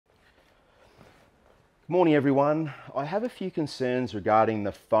Good morning everyone. I have a few concerns regarding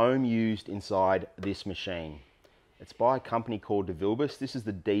the foam used inside this machine. It's by a company called DeVilbiss. This is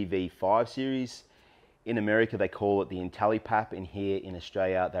the DV5 series. In America they call it the intellipap, and here in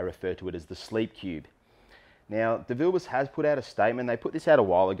Australia they refer to it as the SleepCube. Now DeVilbiss has put out a statement. They put this out a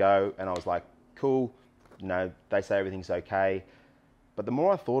while ago and I was like, cool, you know, they say everything's okay. But the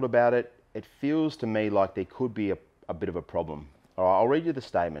more I thought about it, it feels to me like there could be a bit of a problem. All right, I'll read you the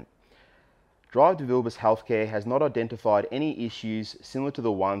statement. Drive DeVilbiss Healthcare has not identified any issues similar to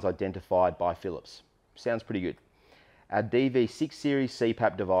the ones identified by Philips. Sounds pretty good. Our DV6 series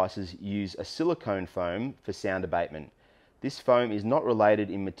CPAP devices use a silicone foam for sound abatement. This foam is not related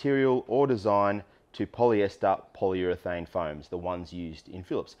in material or design to polyester polyurethane foams, the ones used in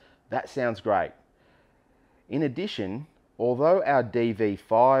Philips. That sounds great. In addition, although our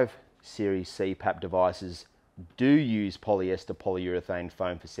DV5 series CPAP devices do use polyester polyurethane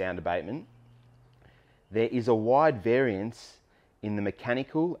foam for sound abatement, there is a wide variance in the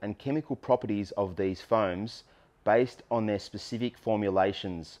mechanical and chemical properties of these foams based on their specific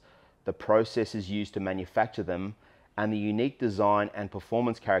formulations, the processes used to manufacture them, and the unique design and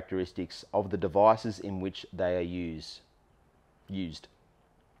performance characteristics of the devices in which they are used.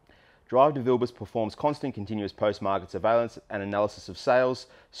 Drive DeVilbiss performs constant continuous post-market surveillance and analysis of sales,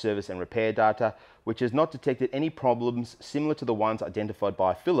 service and repair data, which has not detected any problems similar to the ones identified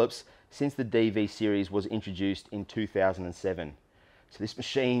by Philips since the DV series was introduced in 2007. So this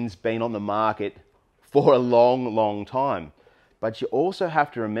machine's been on the market for a long time. But you also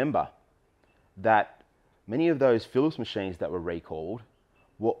have to remember that many of those Philips machines that were recalled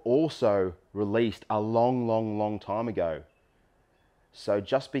were also released a long time ago. So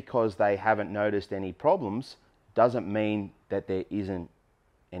just because they haven't noticed any problems doesn't mean that there isn't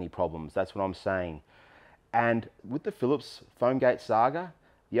any problems. That's what I'm saying. And with the Philips FOAMGATE saga,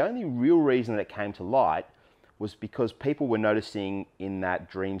 the only real reason that it came to light was because people were noticing in that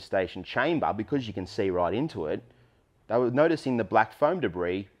Dream Station chamber, because you can see right into it, they were noticing the black foam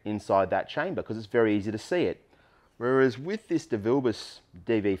debris inside that chamber because it's very easy to see it. Whereas with this DeVilbiss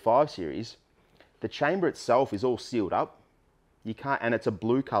DV5 series, the chamber itself is all sealed up. You can't, and it's a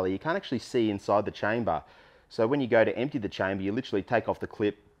blue color. You can't actually see inside the chamber. So when you go to empty the chamber, you literally take off the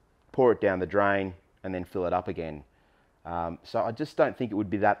clip, pour it down the drain, and then fill it up again. So I just don't think it would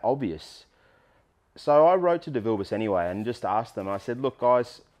be that obvious. So I wrote to DeVilbiss anyway and just asked them, I said, look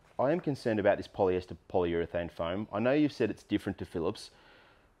guys, I am concerned about this polyester polyurethane foam. I know you've said it's different to Philips,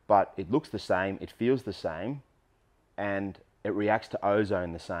 but it looks the same, it feels the same, and it reacts to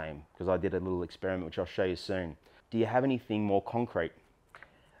ozone the same, because I did a little experiment which I'll show you soon. Do you have anything more concrete?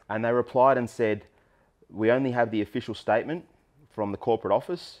 And they replied and said, we only have the official statement from the corporate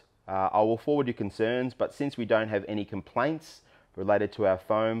office. I will forward your concerns, but since we don't have any complaints related to our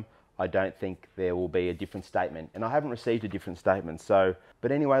foam, I don't think there will be a different statement. And I haven't received a different statement. So,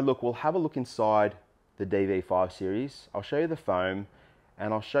 but anyway, look, we'll have a look inside the DV5 series. I'll show you the foam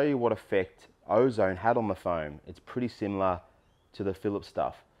and I'll show you what effect ozone had on the foam. It's pretty similar to the Philips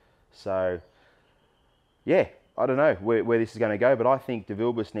stuff. So yeah, I don't know where this is going to go, but I think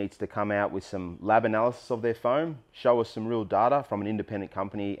DeVilbiss needs to come out with some lab analysis of their foam, show us some real data from an independent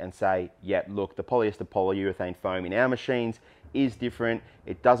company and say, yeah, look, the polyester polyurethane foam in our machines is different.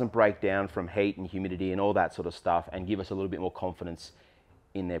 It doesn't break down from heat and humidity and all that sort of stuff, and give us a little bit more confidence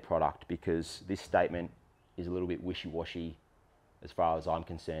in their product, because this statement is a little bit wishy-washy as far as I'm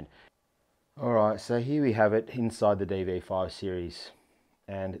concerned. All right, so here we have it inside the DV5 series,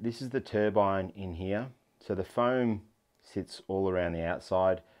 and this is the turbine in here. So the foam sits all around the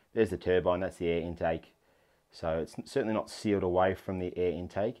outside. There's the turbine, that's the air intake. So it's certainly not sealed away from the air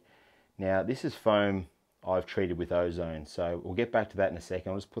intake. Now this is foam I've treated with ozone. So we'll get back to that in a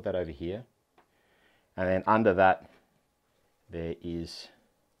second. I'll just put that over here. And then under that, there is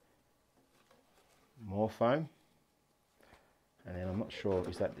more foam. And then I'm not sure,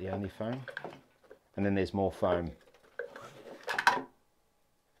 is that the only foam? And then there's more foam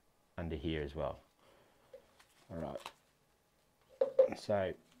under here as well. All right,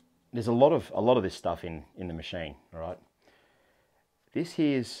 so there's a lot of this stuff in the machine. All right, this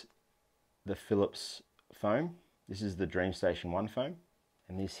here's the Philips foam. This is the Dream Station 1 foam,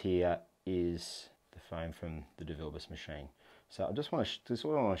 and this here is the foam from the DeVilbiss machine. So I just want to, this is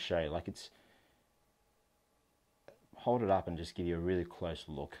what I want to show you. Like, it's, hold it up and just give you a really close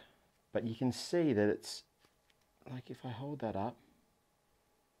look. But you can see that it's like, if I hold that up,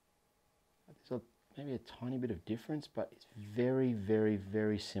 there's maybe a tiny bit of difference, but it's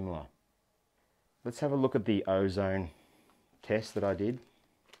very similar. Let's have a look at the ozone test that I did.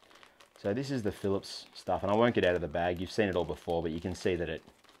 So this is the Philips stuff, and I won't get out of the bag. You've seen it all before, but you can see that it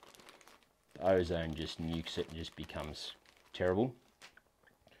ozone just nukes it and just becomes terrible.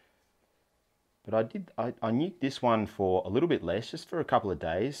 But I nuked this one for a little bit less, just for a couple of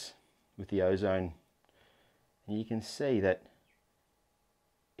days with the ozone. And you can see that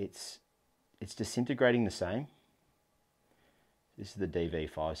it's disintegrating the same. This is the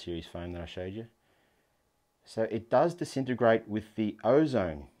DV5 series foam that I showed you. So it does disintegrate with the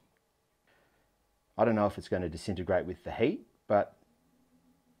ozone. I don't know if it's going to disintegrate with the heat, but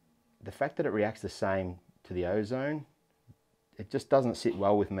the fact that it reacts the same to the ozone, it just doesn't sit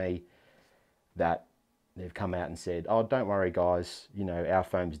well with me that they've come out and said, oh, don't worry guys, you know, our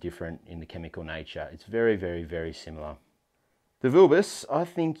foam's different in the chemical nature. It's very, very, very similar. DeVilbiss, I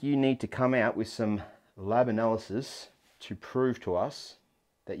think you need to come out with some lab analysis to prove to us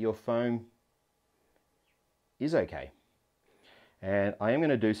that your foam is okay. And I am going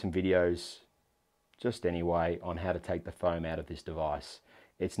to do some videos just anyway on how to take the foam out of this device.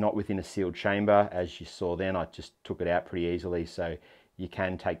 It's not within a sealed chamber, as you saw then. I just took it out pretty easily, so you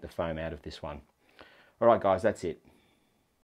can take the foam out of this one. All right guys, that's it.